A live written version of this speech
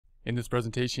In this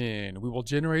presentation, we will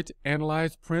generate,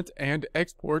 analyze, print, and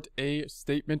export a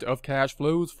statement of cash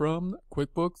flows from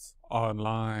QuickBooks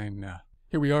Online.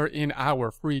 Here we are in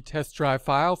our free test drive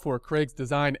file for Craig's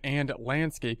Design and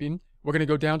Landscaping. We're going to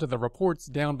go down to the reports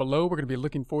down below. We're going to be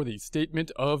looking for the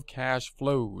statement of cash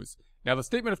flows. Now, the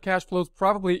statement of cash flows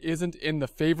probably isn't in the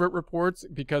favorite reports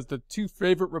because the two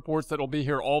favorite reports that will be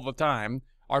here all the time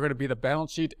are going to be the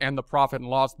balance sheet and the profit and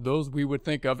loss. Those we would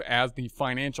think of as the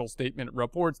financial statement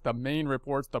reports, the main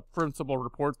reports, the principal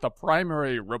reports, the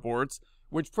primary reports,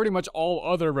 which pretty much all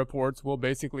other reports will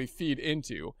basically feed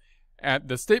into. And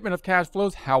the statement of cash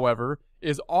flows, however,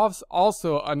 is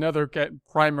also another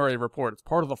primary report. It's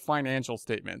part of the financial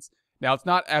statements. Now, it's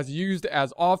not as used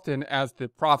as often as the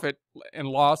profit and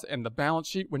loss and the balance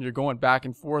sheet when you're going back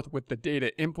and forth with the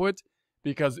data input,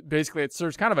 because basically it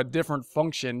serves kind of a different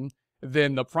function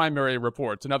than the primary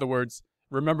reports. In other words,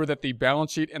 remember that the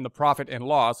balance sheet and the profit and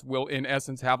loss will in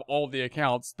essence have all the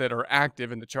accounts that are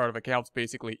active in the chart of accounts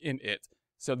basically in it.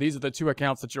 So these are the two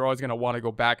accounts that you're always going to want to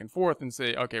go back and forth and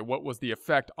say, okay, what was the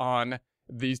effect on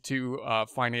these two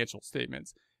financial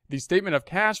statements? The statement of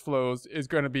cash flows is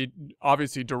going to be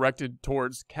obviously directed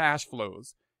towards cash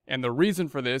flows. And the reason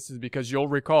for this is because you'll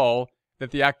recall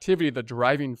that the activity, the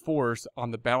driving force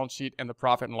on the balance sheet and the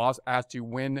profit and loss as to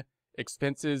when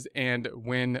expenses and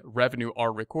when revenue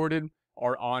are recorded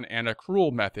are on an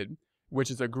accrual method, which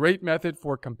is a great method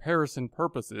for comparison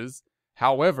purposes.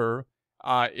 However,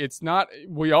 it's not,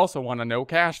 we also want to know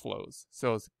cash flows.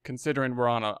 So considering we're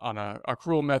on a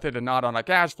accrual method and not on a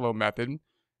cash flow method,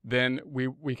 then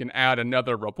we can add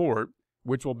another report,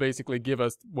 which will basically give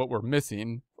us what we're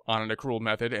missing on an accrual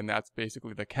method, and that's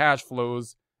basically the cash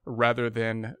flows rather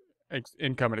than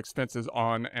income and expenses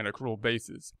on an accrual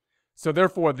basis. So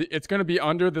therefore, it's going to be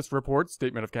under this report,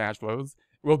 statement of cash flows.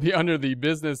 It will be under the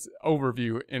business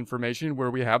overview information,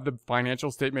 where we have the financial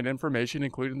statement information,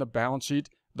 including the balance sheet,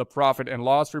 the profit and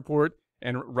loss report,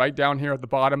 and right down here at the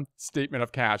bottom, statement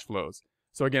of cash flows.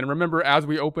 So again, remember, as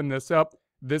we open this up,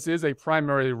 this is a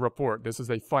primary report. This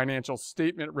is a financial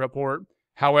statement report.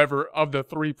 However, of the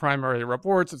three primary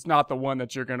reports, it's not the one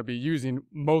that you're going to be using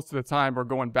most of the time or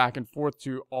going back and forth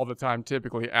to all the time,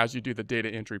 typically, as you do the data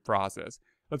entry process.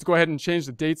 Let's go ahead and change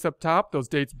the dates up top, those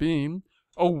dates being,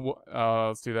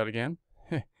 let's do that again,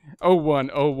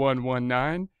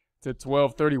 01/01/19 to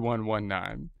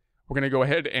 12/31/19. We're going to go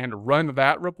ahead and run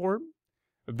that report.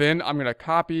 Then I'm going to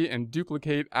copy and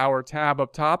duplicate our tab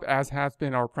up top, as has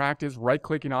been our practice,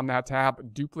 right-clicking on that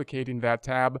tab, duplicating that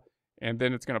tab, and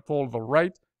then it's going to pull to the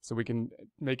right so we can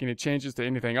make any changes to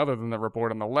anything other than the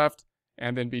report on the left,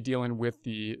 and then be dealing with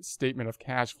the statement of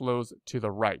cash flows to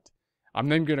the right. I'm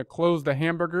then going to close the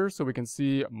hamburger so we can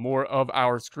see more of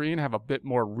our screen, have a bit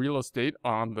more real estate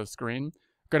on the screen.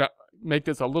 I'm going to make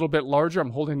this a little bit larger.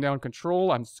 I'm holding down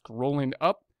Control. I'm scrolling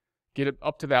up, get it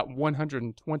up to that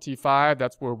 125.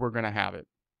 That's where we're going to have it.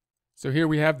 So here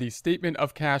we have the statement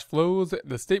of cash flows.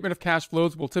 The statement of cash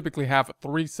flows will typically have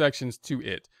three sections to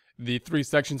it. The three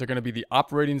sections are going to be the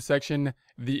operating section,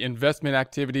 the investment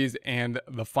activities, and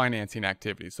the financing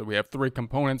activities. So we have three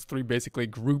components, three basically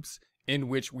groups in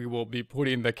which we will be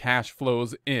putting the cash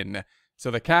flows in. So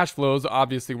the cash flows,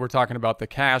 obviously we're talking about the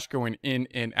cash going in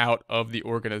and out of the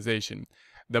organization.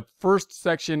 The first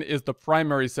section is the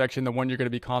primary section, the one you're going to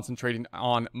be concentrating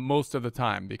on most of the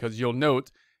time, because you'll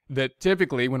note that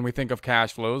typically when we think of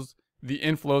cash flows, the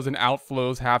inflows and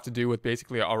outflows have to do with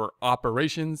basically our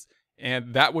operations,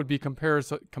 and that would be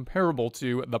comparable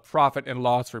to the profit and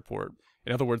loss report.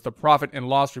 In other words, the profit and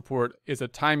loss report is a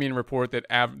timing report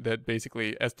that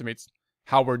basically estimates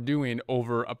how we're doing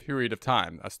over a period of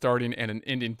time, a starting and an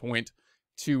ending point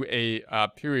to a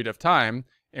period of time,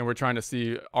 and we're trying to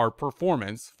see our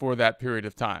performance for that period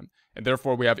of time. And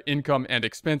therefore, we have income and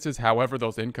expenses. However,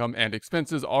 those income and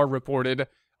expenses are reported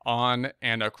on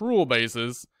an accrual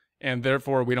basis, and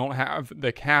therefore we don't have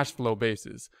the cash flow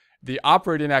basis. The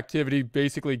operating activity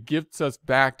basically gets us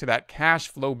back to that cash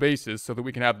flow basis so that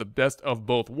we can have the best of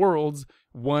both worlds.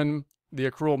 One, the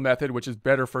accrual method, which is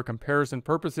better for comparison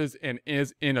purposes and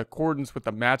is in accordance with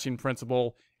the matching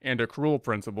principle and accrual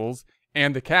principles,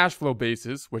 and the cash flow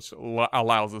basis, which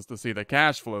allows us to see the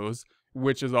cash flows,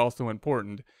 which is also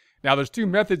important. Now, there's two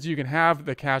methods you can have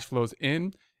the cash flows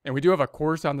in, and we do have a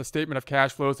course on the statement of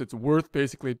cash flows. It's worth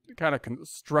basically kind of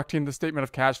constructing the statement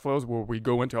of cash flows, where we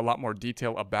go into a lot more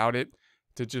detail about it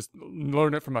to just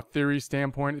learn it from a theory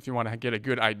standpoint if you want to get a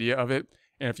good idea of it.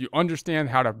 And if you understand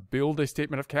how to build a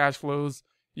statement of cash flows,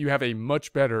 you have a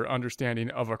much better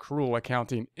understanding of accrual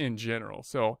accounting in general.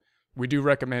 So we do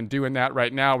recommend doing that.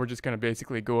 Right now, we're just going to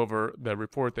basically go over the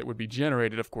report that would be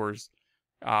generated, of course,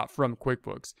 from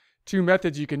QuickBooks. two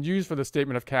methods you can use for the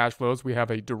statement of cash flows. We have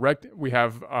the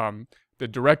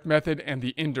direct method and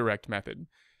the indirect method.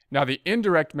 Now, the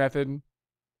indirect method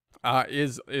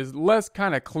is less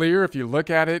kind of clear if you look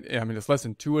at it. I mean, it's less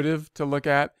intuitive to look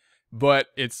at, but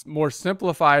it's more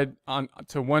simplified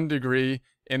to one degree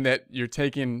in that you're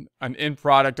taking an end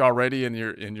product already and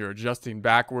you're adjusting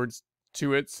backwards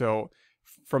to it. So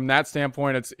from that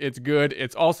standpoint, it's good.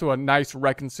 It's also a nice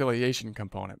reconciliation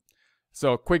component.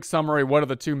 So quick summary, what are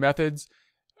the two methods?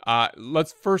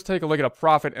 Let's first take a look at a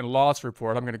profit and loss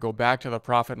report. I'm going to go back to the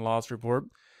profit and loss report.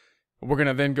 We're going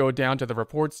to then go down to the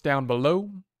reports down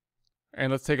below. And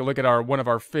let's take a look at one of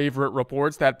our favorite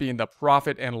reports, that being the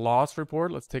profit and loss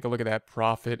report. Let's take a look at that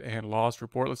profit and loss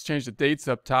report. Let's change the dates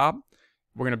up top.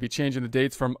 We're going to be changing the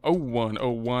dates from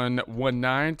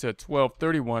 01/01/19 to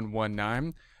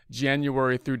 12/31/19,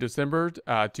 January through December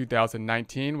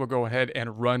 2019. We'll go ahead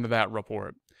and run that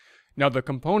report. Now, the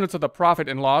components of the profit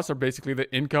and loss are basically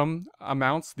the income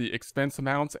amounts, the expense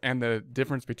amounts, and the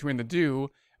difference between the two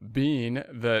being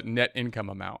the net income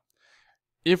amount.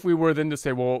 If we were then to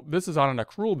say, well, this is on an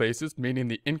accrual basis, meaning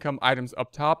the income items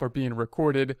up top are being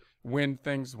recorded when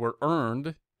things were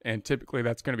earned, and typically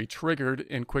that's going to be triggered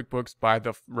in QuickBooks by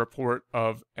the report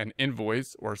of an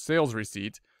invoice or sales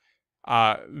receipt,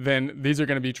 then these are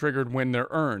going to be triggered when they're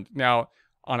earned. Now,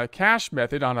 on a cash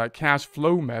method, on a cash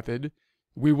flow method,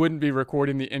 we wouldn't be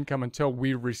recording the income until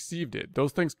we received it.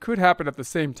 Those things could happen at the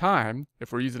same time.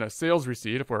 If we're using a sales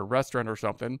receipt, if we're a restaurant or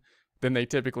something, then they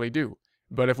typically do.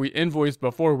 But if we invoice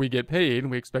before we get paid,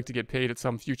 and we expect to get paid at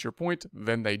some future point,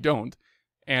 then they don't.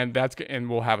 And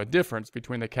we'll have a difference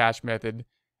between the cash method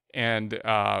and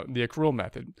the accrual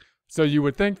method. So you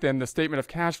would think then the statement of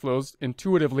cash flows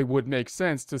intuitively would make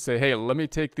sense to say, hey, let me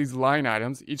take these line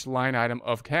items, each line item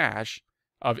of cash,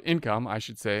 of income, I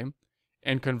should say,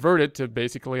 and convert it to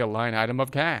basically a line item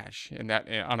of cash, and that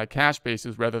on a cash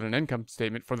basis rather than an income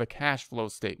statement for the cash flow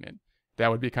statement. That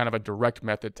would be kind of a direct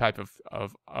method type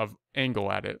of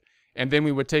angle at it. And then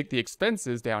we would take the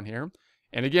expenses down here.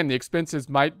 And again, the expenses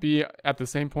might be at the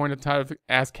same point in time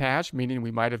as cash, meaning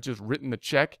we might have just written the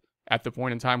check at the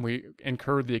point in time we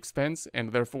incurred the expense,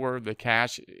 and therefore the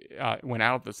cash went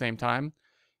out at the same time.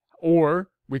 Or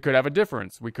we could have a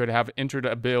difference. We could have entered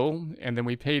a bill, and then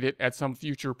we paid it at some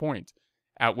future point,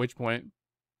 at which point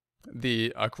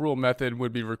the accrual method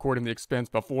would be recording the expense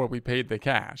before we paid the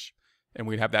cash. And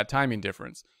we'd have that timing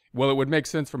difference. Well, it would make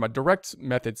sense from a direct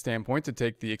method standpoint to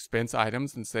take the expense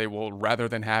items and say, well, rather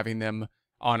than having them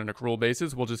on an accrual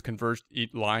basis, we'll just convert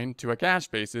each line to a cash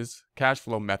basis, cash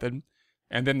flow method.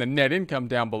 And then the net income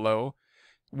down below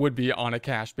would be on a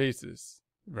cash basis,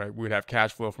 right? We'd have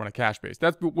cash flow from a cash base.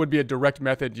 That would be a direct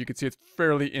method. You can see it's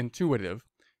fairly intuitive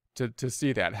to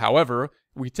see that. However,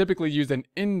 we typically use an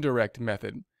indirect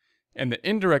method. And the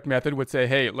indirect method would say,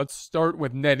 hey, let's start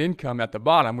with net income at the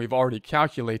bottom. We've already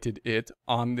calculated it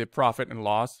on the profit and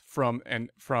loss from an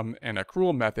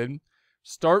accrual method.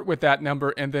 Start with that number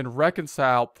and then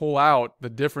pull out the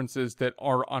differences that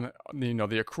are on,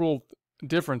 the accrual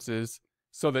differences,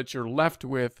 so that you're left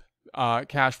with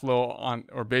cash flow on,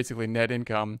 or basically net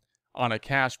income on a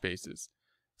cash basis.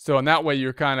 So in that way,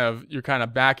 you're kind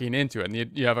of backing into it.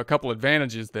 And you have a couple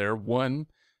advantages there. One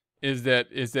is that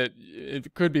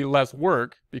it could be less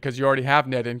work because you already have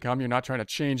net income. You're not trying to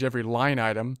change every line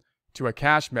item to a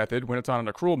cash method when it's on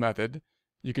an accrual method.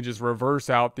 You can just reverse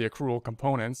out the accrual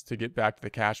components to get back to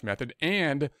the cash method.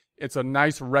 And it's a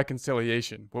nice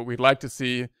reconciliation. What we'd like to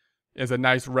see is a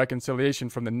nice reconciliation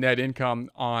from the net income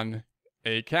on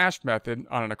a cash method,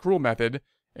 on an accrual method,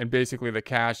 and basically the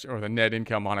cash or the net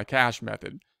income on a cash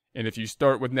method. And if you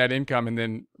start with net income and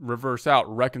then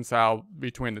reconcile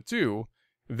between the two,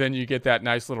 then you get that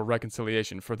nice little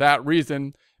reconciliation. For that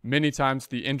reason, many times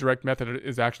the indirect method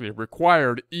is actually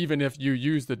required even if you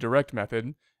use the direct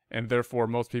method, and therefore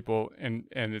most people, and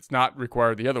it's not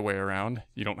required the other way around.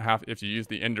 You don't have, if you use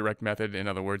the indirect method, in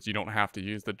other words, you don't have to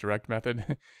use the direct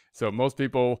method. So most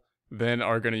people then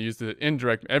are going to use the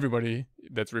indirect, everybody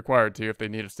that's required to, if they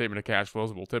need a statement of cash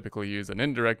flows, will typically use an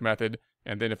indirect method,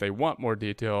 and then if they want more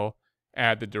detail,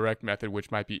 add the direct method,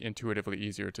 which might be intuitively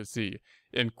easier to see.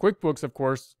 In QuickBooks, of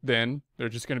course, then they're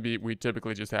just going to be, we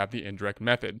typically just have the indirect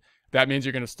method. That means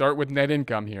you're going to start with net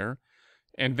income here,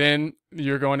 and then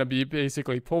you're going to be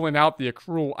basically pulling out the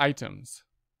accrual items.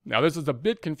 Now, this is a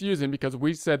bit confusing because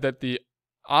we said that the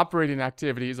operating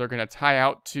activities are going to tie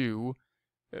out to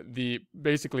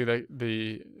basically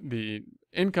the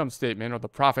income statement or the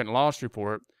profit and loss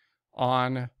report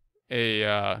on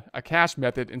a cash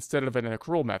method instead of an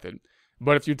accrual method.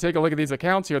 But if you take a look at these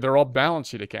accounts here, they're all balance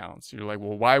sheet accounts. You're like,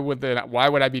 well, why would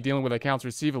I be dealing with accounts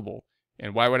receivable?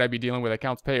 And why would I be dealing with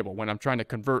accounts payable when I'm trying to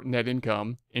convert net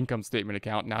income statement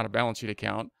account, not a balance sheet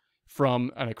account,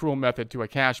 from an accrual method to a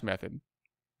cash method?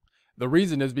 The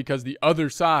reason is because the other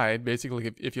side,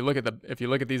 basically, if you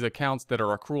look at these accounts that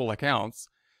are accrual accounts,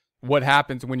 what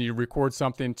happens when you record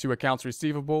something to accounts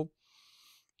receivable?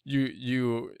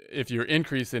 If you're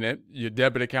increasing it, you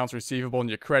debit accounts receivable and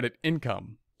you credit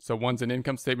income. So one's an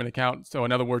income statement account. So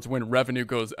in other words, when revenue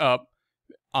goes up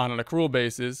on an accrual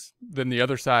basis, then the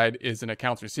other side is an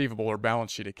accounts receivable or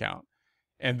balance sheet account.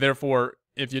 And therefore,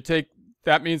 if you take,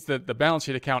 that means that the balance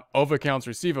sheet account of accounts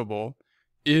receivable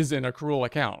is an accrual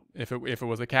account. If it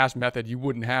was a cash method, you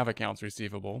wouldn't have accounts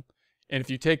receivable. And if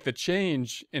you take the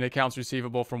change in accounts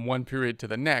receivable from one period to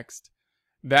the next,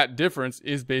 that difference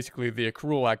is basically the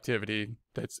accrual activity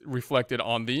that's reflected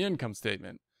on the income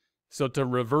statement. So to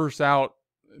reverse out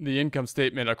the income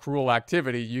statement accrual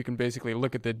activity, you can basically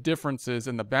look at the differences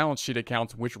in the balance sheet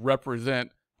accounts which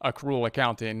represent accrual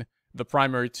accounting, the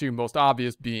primary two most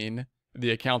obvious being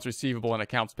the accounts receivable and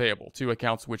accounts payable, two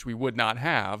accounts which we would not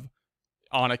have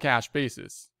on a cash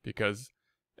basis because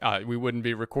we wouldn't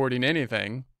be recording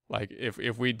anything. Like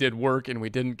if we did work and we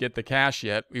didn't get the cash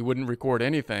yet, we wouldn't record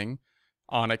anything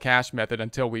on a cash method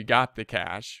until we got the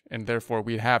cash, and therefore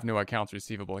we'd have no accounts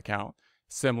receivable account.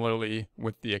 Similarly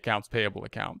with the accounts payable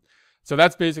account. So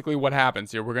that's basically what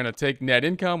happens here. We're going to take net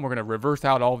income, we're going to reverse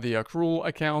out all the accrual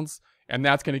accounts, and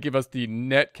that's going to give us the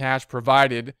net cash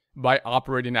provided by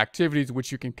operating activities,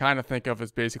 which you can kind of think of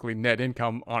as basically net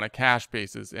income on a cash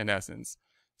basis in essence.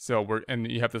 So and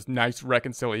you have this nice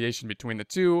reconciliation between the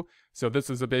two. So this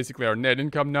is basically our net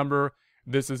income number.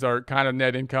 This is our kind of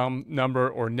net income number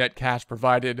or net cash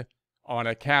provided on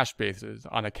a cash basis,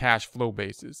 on a cash flow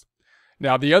basis.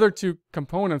 Now, the other two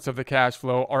components of the cash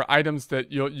flow are items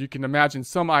that you can imagine,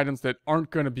 some items that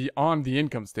aren't going to be on the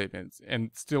income statements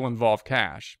and still involve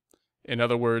cash. In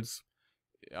other words,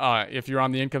 if you're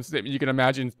on the income statement, you can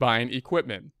imagine buying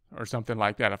equipment or something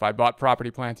like that. If I bought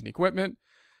property, plant, and equipment,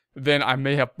 then I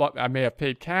may have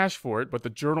paid cash for it, but the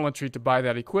journal entry to buy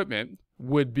that equipment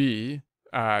would be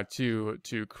to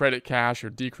credit cash or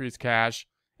decrease cash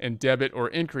and debit or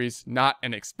increase not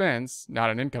an expense,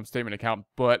 not an income statement account,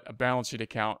 but a balance sheet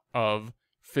account of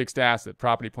fixed asset,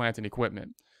 property, plant, and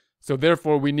equipment. So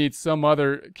therefore, we need some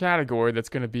other category that's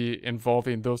going to be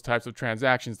involving those types of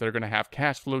transactions that are going to have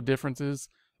cash flow differences,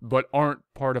 but aren't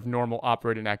part of normal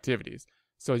operating activities.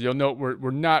 So you'll note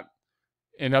we're not,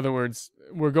 in other words,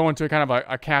 we're going to kind of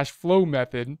a cash flow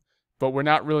method, but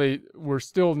we're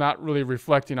still not really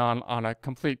reflecting on a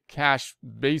complete cash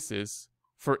basis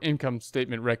for income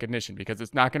statement recognition, because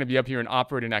it's not going to be up here in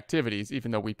operating activities,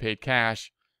 even though we paid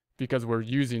cash, because we're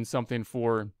using something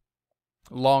for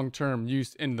long-term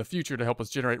use in the future to help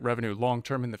us generate revenue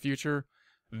long-term in the future.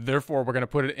 Therefore, we're going to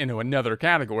put it into another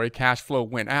category. Cash flow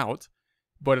went out,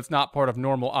 but it's not part of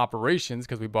normal operations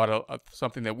because we bought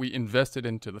something that we invested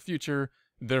into the future.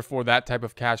 Therefore, that type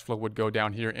of cash flow would go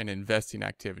down here in investing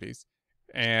activities.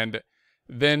 And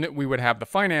then we would have the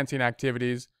financing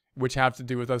activities, which have to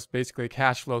do with us basically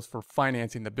cash flows for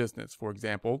financing the business. For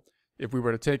example, if we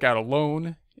were to take out a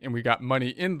loan and we got money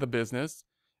in the business,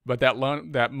 but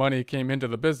that money came into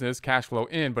the business, cash flow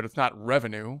in, but it's not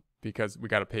revenue because we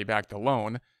got to pay back the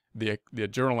loan, the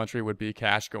journal entry would be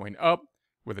cash going up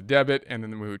with a debit, and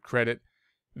then we would credit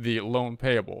the loan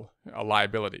payable, a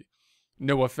liability.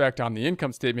 No effect on the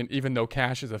income statement, even though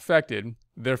cash is affected.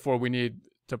 Therefore, we need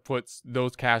to put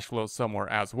those cash flows somewhere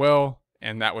as well,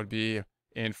 and that would be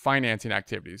in financing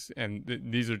activities. And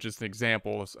these are just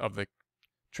examples of the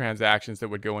transactions that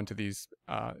would go into these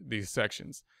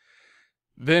sections.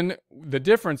 Then the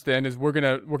difference then is we're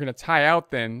gonna tie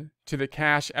out then to the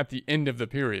cash at the end of the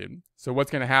period. So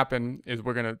what's gonna happen is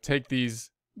we're gonna take these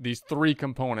three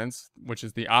components, which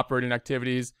is the operating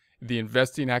activities, the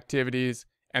investing activities,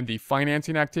 and the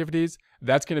financing activities.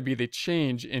 That's going to be the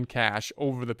change in cash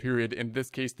over the period, in this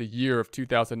case, the year of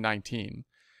 2019.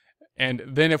 And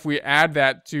then if we add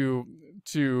that to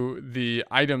the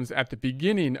items at the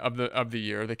beginning of the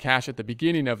year, the cash at the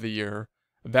beginning of the year,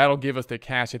 that'll give us the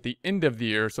cash at the end of the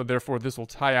year. So therefore, this will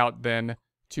tie out then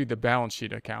to the balance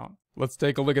sheet account. Let's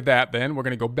take a look at that then. We're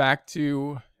going to go back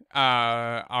to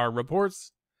our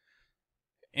reports,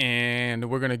 and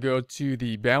we're going to go to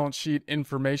the balance sheet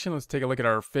information. Let's take a look at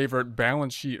our favorite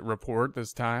balance sheet report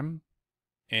this time.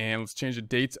 And let's change the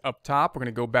dates up top. We're going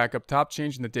to go back up top,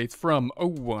 changing the dates from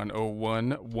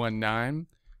 01/01/19.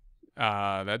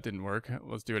 That didn't work.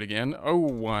 Let's do it again.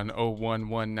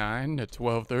 01/01/19 to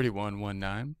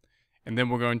 12/31/19. And then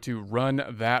we're going to run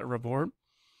that report.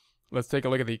 Let's take a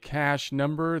look at the cash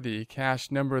number. The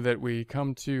cash number that we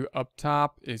come to up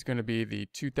top is going to be the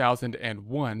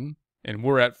 2001 and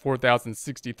we're at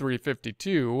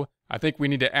 $4,063.52. I think we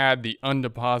need to add the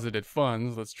undeposited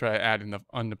funds. Let's try adding the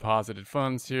undeposited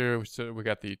funds here. So we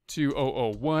got the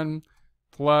 2001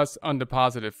 plus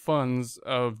undeposited funds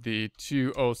of the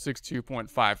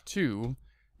 2062.52.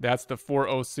 That's the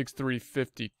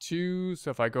 4063.52.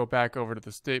 So if I go back over to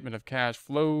the statement of cash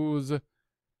flows,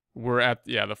 we're at,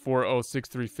 the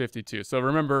 4063.52. So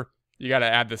remember, you got to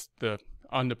add the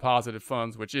undeposited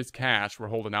funds, which is cash we're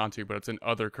holding on to, but it's in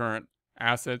other current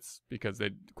assets because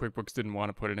QuickBooks didn't want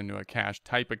to put it into a cash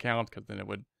type account because then it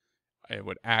would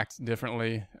act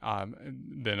differently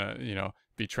than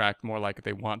be tracked more like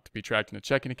they want to be tracked in a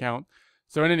checking account.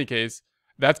 So in any case,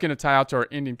 that's going to tie out to our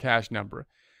ending cash number.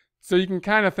 So you can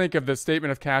kind of think of the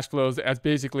statement of cash flows as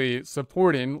basically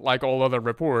supporting, like all other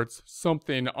reports,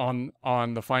 something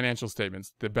on the financial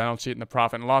statements, the balance sheet and the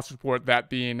profit and loss report, that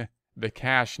being the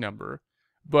cash number.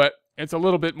 But it's a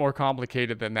little bit more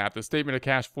complicated than that. The statement of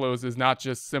cash flows is not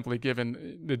just simply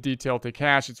giving the detail to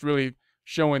cash. It's really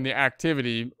showing the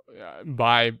activity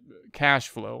by cash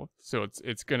flow. So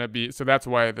it's going to be, so that's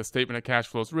why the statement of cash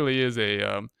flows really is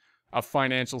a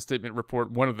financial statement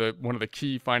report, one of the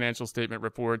key financial statement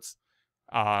reports.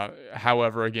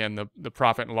 However, again, the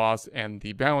profit and loss and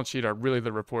the balance sheet are really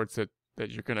the reports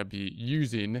that you're going to be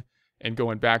using and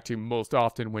going back to most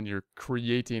often when you're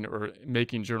creating or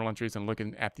making journal entries and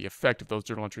looking at the effect of those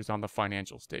journal entries on the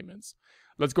financial statements.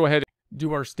 Let's go ahead and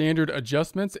do our standard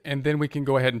adjustments, and then we can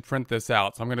go ahead and print this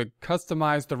out. So I'm going to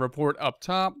customize the report up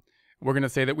top. We're going to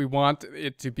say that we want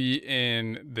it to be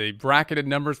in the bracketed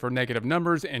numbers for negative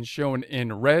numbers and shown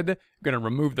in red. I'm going to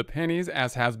remove the pennies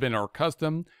as has been our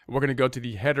custom. We're going to go to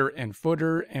the header and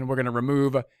footer, and we're going to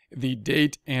remove the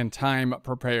date and time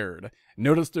prepared.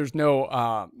 Notice there's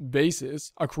no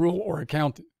basis, accrual or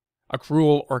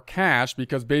cash,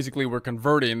 because basically we're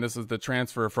converting, this is the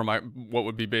transfer from what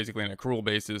would be basically an accrual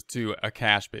basis to a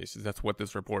cash basis. That's what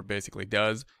this report basically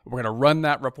does. We're going to run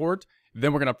that report.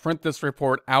 Then we're going to print this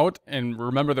report out, and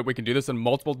remember that we can do this in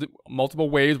multiple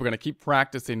ways. We're going to keep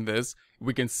practicing this.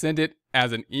 We can send it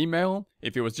as an email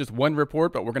if it was just one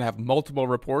report, but we're going to have multiple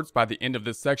reports by the end of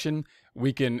this section.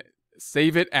 We can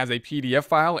save it as a PDF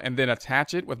file and then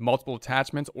attach it with multiple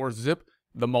attachments, or zip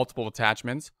the multiple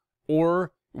attachments,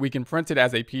 or we can print it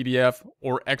as a PDF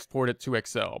or export it to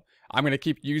Excel. I'm going to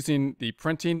keep using the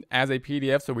printing as a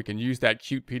PDF so we can use that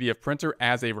cute PDF printer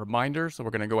as a reminder. So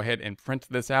we're going to go ahead and print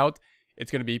this out.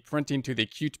 It's going to be printing to the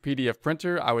cute PDF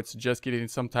printer. I would suggest getting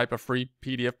some type of free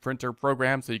PDF printer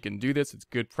program so you can do this. It's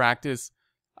good practice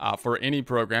for any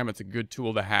program. It's a good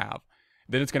tool to have.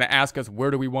 Then it's going to ask us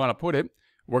where do we want to put it.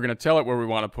 We're going to tell it where we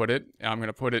want to put it. I'm going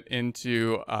to put it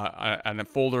into a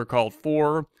folder called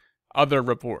For Other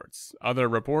Reports. Other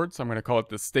Reports, I'm going to call it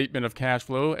the Statement of Cash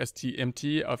Flow,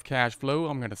 STMT of Cash Flow.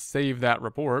 I'm going to save that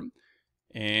report.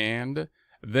 And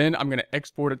then I'm going to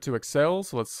export it to Excel.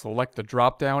 So let's select the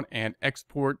drop down and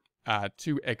export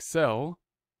to Excel.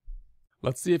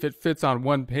 Let's see if it fits on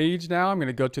one page now. I'm going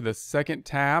to go to the second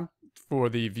tab for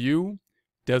the view.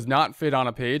 Does not fit on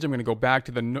a page. I'm going to go back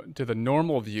to the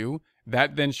normal view.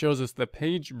 That then shows us the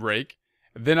page break.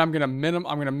 Then I'm going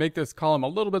to make this column a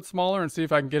little bit smaller and see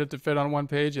if I can get it to fit on one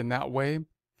page. And that way, if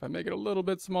I make it a little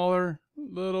bit smaller,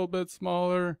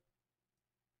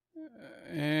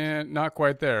 and not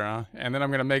quite there, huh? And then I'm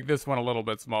going to make this one a little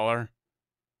bit smaller.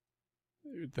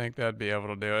 You'd think that'd be able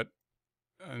to do it.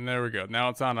 And there we go. Now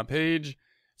it's on a page.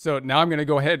 So now I'm going to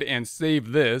go ahead and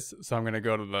save this. So I'm going to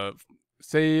go to the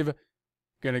Save,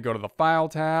 going to go to the File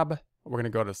tab. We're going to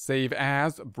go to Save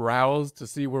As, Browse to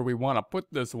see where we want to put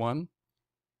this one.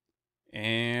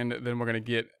 And then we're going to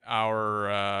get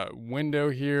our window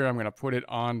here. I'm going to put it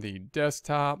on the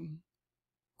desktop.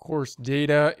 Course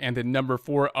data, and then number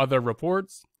 4, other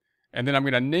reports. And then I'm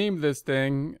going to name this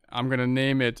thing, I'm going to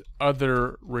name it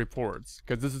Other Reports,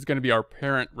 because this is going to be our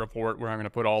parent report where I'm going to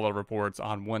put all the reports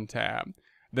on one tab.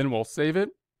 Then we'll save it.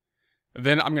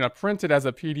 Then I'm going to print it as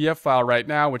a PDF file right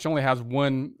now, which only has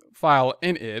one file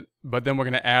in it, but then we're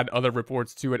going to add other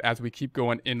reports to it as we keep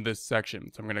going in this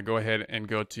section. So I'm going to go ahead and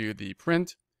go to the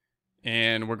print,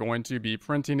 and we're going to be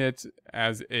printing it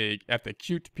at the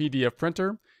cute PDF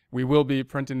printer. We will be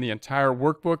printing the entire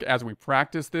workbook as we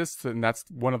practice this, and that's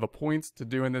one of the points to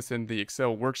doing this in the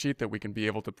Excel worksheet, that we can be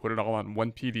able to put it all on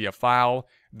one PDF file.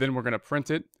 Then we're going to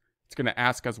print it. It's going to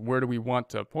ask us where do we want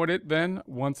to put it then.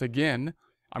 Once again,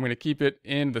 I'm going to keep it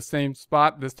in the same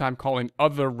spot, this time calling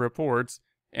Other Reports,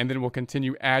 and then we'll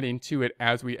continue adding to it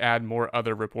as we add more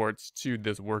other reports to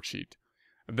this worksheet.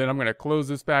 Then I'm going to close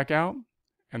this back out,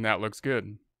 and that looks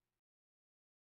good.